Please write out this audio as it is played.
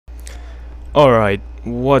Alright,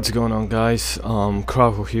 what's going on, guys?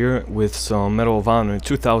 Krahu here with some Medal of Honor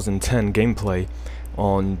 2010 gameplay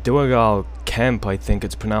on Duagal Camp. I think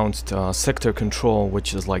it's pronounced Sector Control,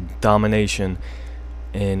 which is like domination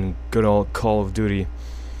in good old Call of Duty.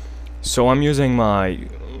 So I'm using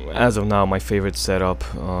as of now, my favorite setup,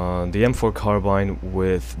 the M4 carbine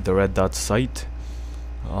with the red dot sight,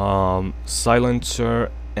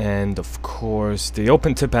 silencer, and of course the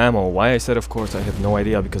open tip ammo. Why I said of course I have no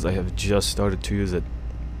idea, because I have just started to use it.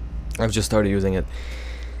 I've just started using it.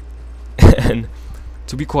 And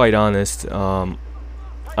to be quite honest, I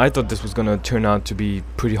thought this was gonna turn out to be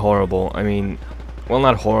pretty horrible. I mean, well,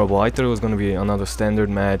 not horrible. I thought it was gonna be another standard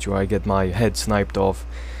match where I get my head sniped off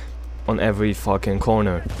on every fucking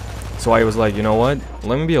corner. So I was like, you know what,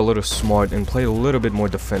 let me be a little smart and play a little bit more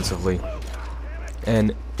defensively.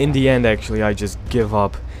 And in the end, actually, I just give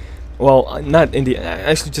up. Well, not in the...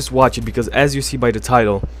 Actually, just watch it, because as you see by the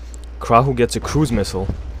title, Krahu gets a cruise missile.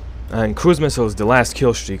 And cruise missile is the last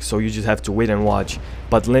kill streak, so you just have to wait and watch.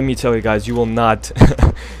 But let me tell you guys, you will not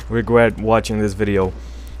regret watching this video.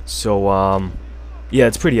 So, yeah,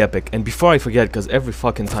 it's pretty epic. And before I forget, because every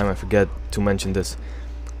fucking time I forget to mention this,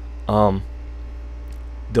 the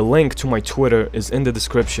link to my Twitter is in the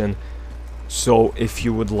description. So if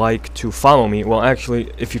you would like to follow me, well,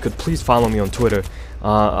 actually, if you could please follow me on Twitter.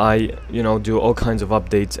 I, do all kinds of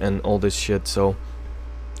updates and all this shit. So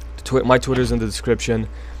my Twitter's in the description.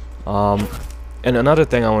 And another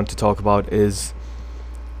thing I want to talk about is,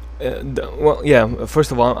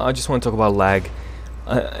 first of all, I just want to talk about lag.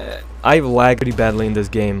 I've lagged pretty badly in this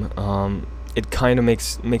game. It kind of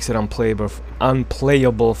makes it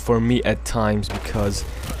unplayable for me at times, because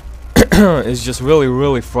it's just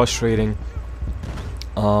really frustrating.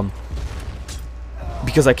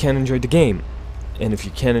 Because I can't enjoy the game, and if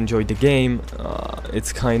you can't enjoy the game,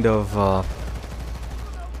 it's kind of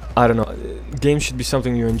I don't know. Games should be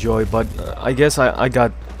something you enjoy, but I guess I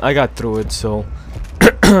got through it. So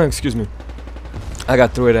excuse me, I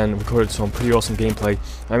got through it and recorded some pretty awesome gameplay.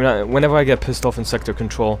 I mean, whenever I get pissed off in Sector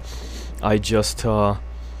Control, I just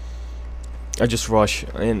rush,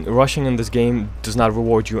 and rushing in this game does not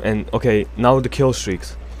reward you. And okay, now the kill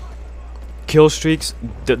streaks.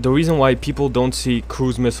 The reason why people don't see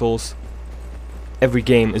cruise missiles every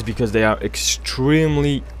game is because they are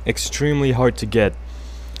extremely hard to get.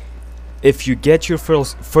 If you get your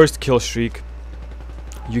first kill streak,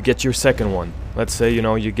 you get your second one. Let's say,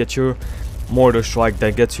 you get your mortar strike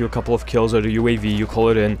that gets you a couple of kills, or the UAV, you call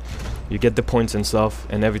it in, you get the points and stuff,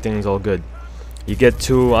 and everything's all good. You get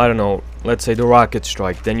to, I don't know, let's say the rocket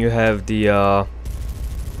strike, then you have the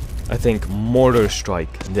I think mortar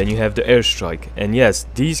strike, and then you have the airstrike. And yes,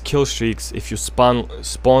 these kill streaks, if you spawn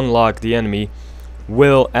lock the enemy,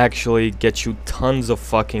 will actually get you tons of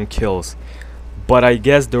fucking kills. But I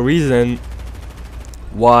guess the reason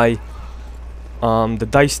why the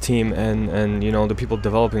DICE team and the people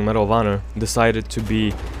developing Medal of Honor decided to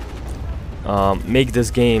make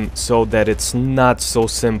this game so that it's not so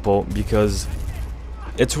simple, because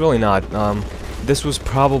it's really not. This was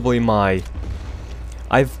probably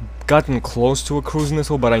I've gotten close to a cruise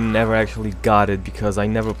missile, but I never actually got it because I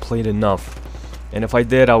never played enough. And if I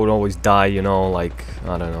did, I would always die, like,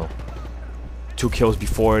 I don't know, 2 kills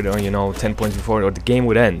before it, or 10 points before it, or the game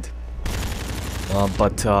would end.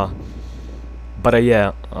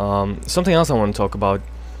 Yeah, something else I want to talk about.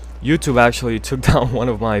 YouTube actually took down one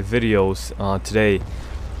of my videos today.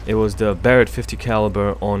 It was the Barrett 50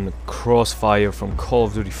 caliber on Crossfire from Call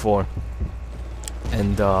of Duty 4.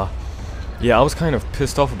 And yeah, I was kind of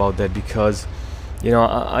pissed off about that, because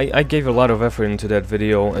I gave a lot of effort into that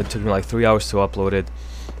video. It took me like 3 hours to upload it.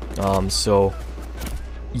 So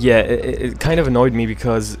yeah, it kind of annoyed me,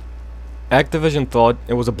 because Activision thought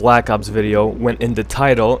it was a Black Ops video when in the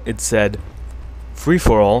title it said free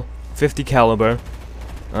for all 50 caliber,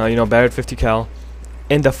 Barrett 50 cal,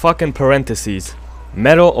 in the fucking parentheses,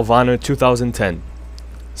 Medal of Honor 2010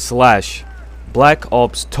 / Black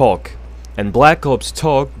Ops Talk. And Black Ops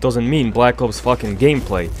Talk doesn't mean Black Ops fucking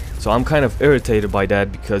gameplay. So I'm kind of irritated by that,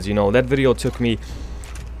 because that video took me,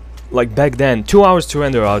 like, back then 2 hours to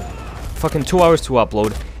render out, fucking 2 hours to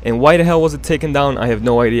upload. And why the hell was it taken down? I have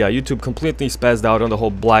no idea. YouTube completely spazzed out on the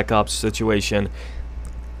whole Black Ops situation.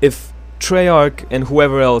 If Treyarch and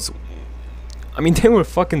whoever else, I mean, they were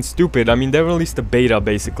fucking stupid. I mean, they released a beta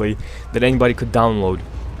basically that anybody could download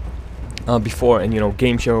before, and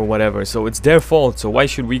game share or whatever, so it's their fault. So why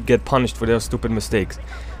should we get punished for their stupid mistakes?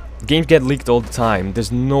 Games get leaked all the time.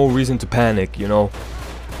 There's no reason to panic,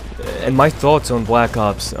 And my thoughts on Black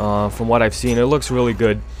Ops, from what I've seen, it looks really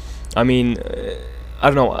good. I mean, I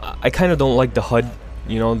don't know, I kind of don't like the HUD,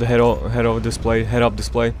 the head-up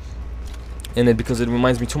display. in it because it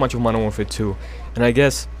reminds me too much of Modern Warfare 2. And I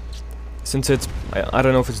guess since it's I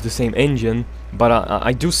don't know if it's the same engine, but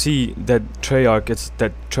I do see that it's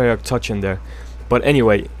that Treyarch touch in there. But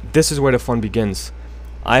anyway, this is where the fun begins.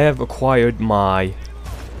 I have acquired my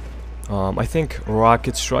I think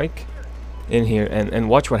rocket strike in here, and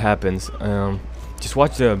watch what happens. Just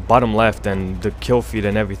watch the bottom left and the kill feed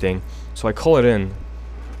and everything. So I call it in.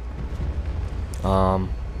 I'm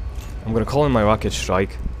gonna call in my rocket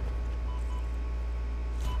strike.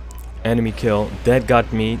 Enemy kill. That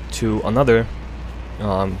got me to another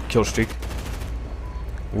kill streak,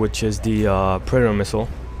 which is the Predator missile.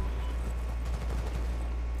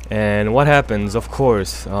 And what happens, of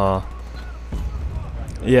course,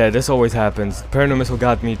 yeah, this always happens. Predator missile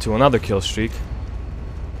got me to another kill streak.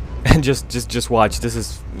 And just watch. This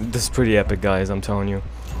is pretty epic, guys. I'm telling you,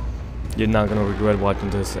 you're not gonna regret watching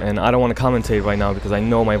this. And I don't want to commentate right now because I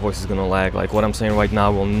know my voice is gonna lag. Like what I'm saying right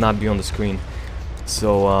now will not be on the screen.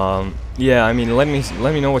 So yeah, I mean, let me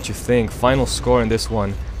know what you think. Final score in this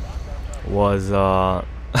one was I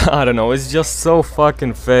don't know. It's just so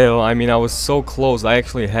fucking fail. I mean, I was so close. I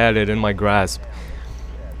actually had it in my grasp,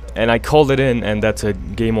 and I called it in, and that's a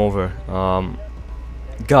game over.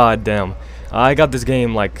 God damn. I got this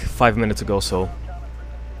game like 5 minutes ago, so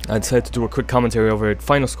I decided to do a quick commentary over it.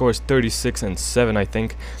 Final score is 36-7, I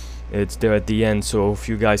think. It's there at the end, so if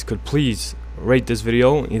you guys could please rate this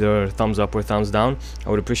video, either thumbs up or thumbs down, I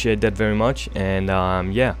would appreciate that very much. And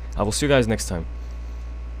yeah, I will see you guys next time.